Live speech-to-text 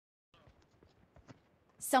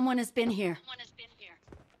Someone has been here.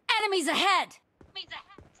 Enemies ahead!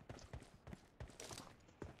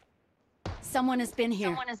 Someone has been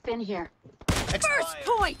here. First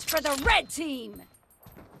point for the red team!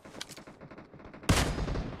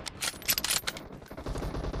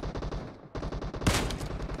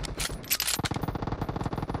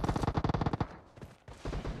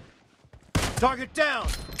 Target down!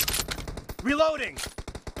 Reloading!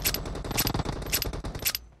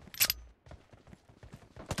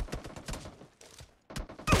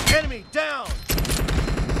 Enemy down!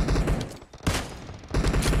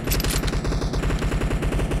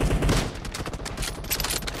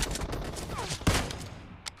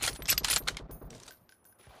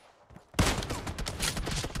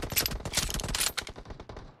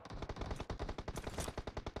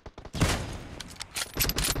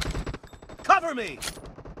 Cover me!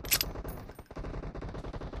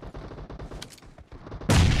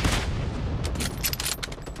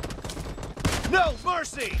 No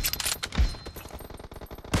mercy!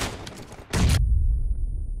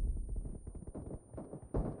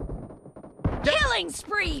 Killing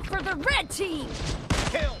spree for the red team!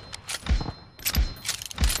 Kill!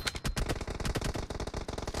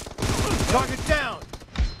 Target down!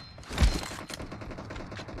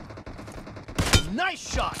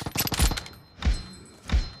 Nice shot!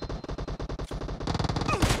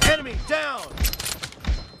 Enemy down!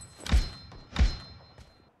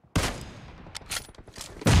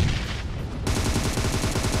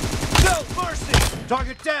 No mercy!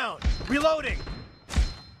 Target down! Reloading!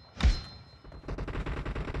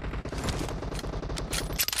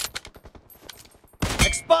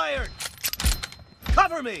 Expired!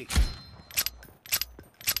 Cover me!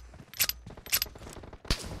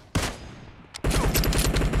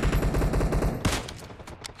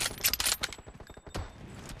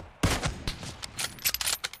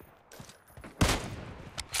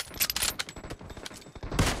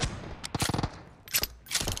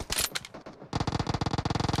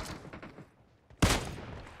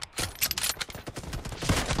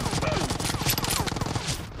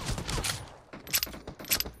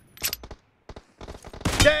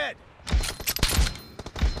 Dead!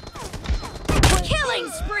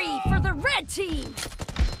 Killing spree for the red team!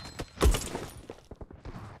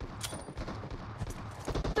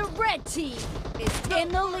 The red team is in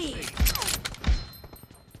the lead.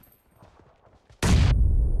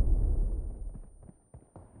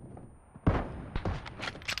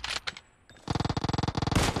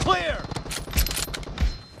 Clear!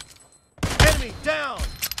 Enemy down!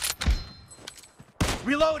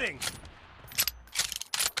 Reloading!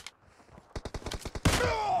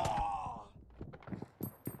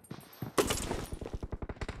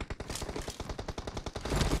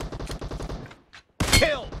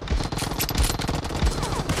 Kill!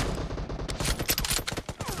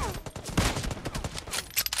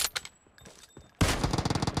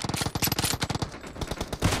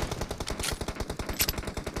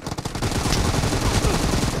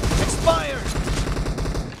 Expired!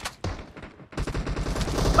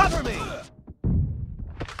 Cover me!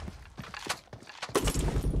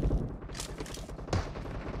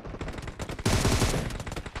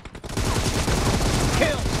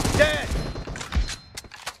 Kill! Dead!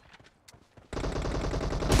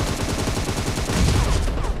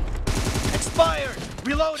 Expired!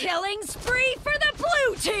 Reloading! Killing spree for the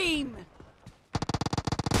blue team!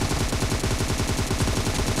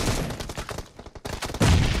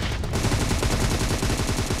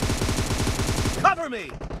 Cover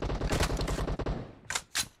me!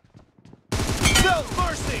 No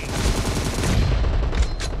mercy!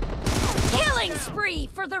 Killing spree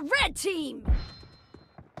for the red team!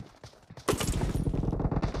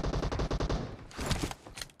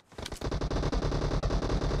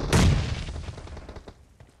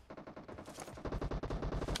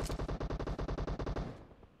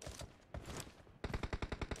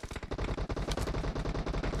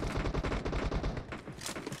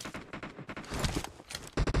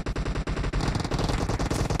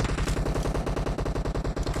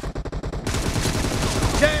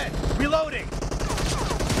 Dead! Reloading!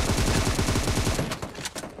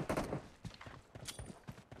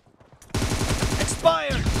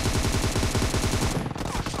 Expired!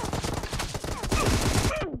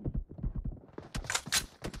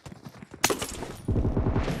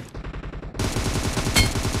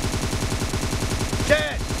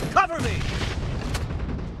 Dead! Cover me!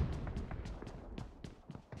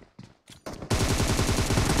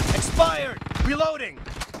 Expired! Reloading!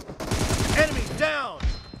 Enemy down!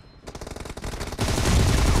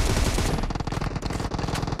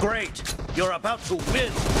 Great! You're about to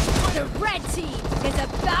win! The red team is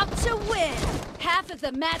about to win! half of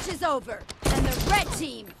the match is over, and the red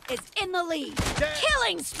team is in the lead. Dead.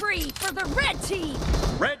 Killing spree for the red team!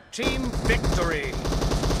 Red team victory!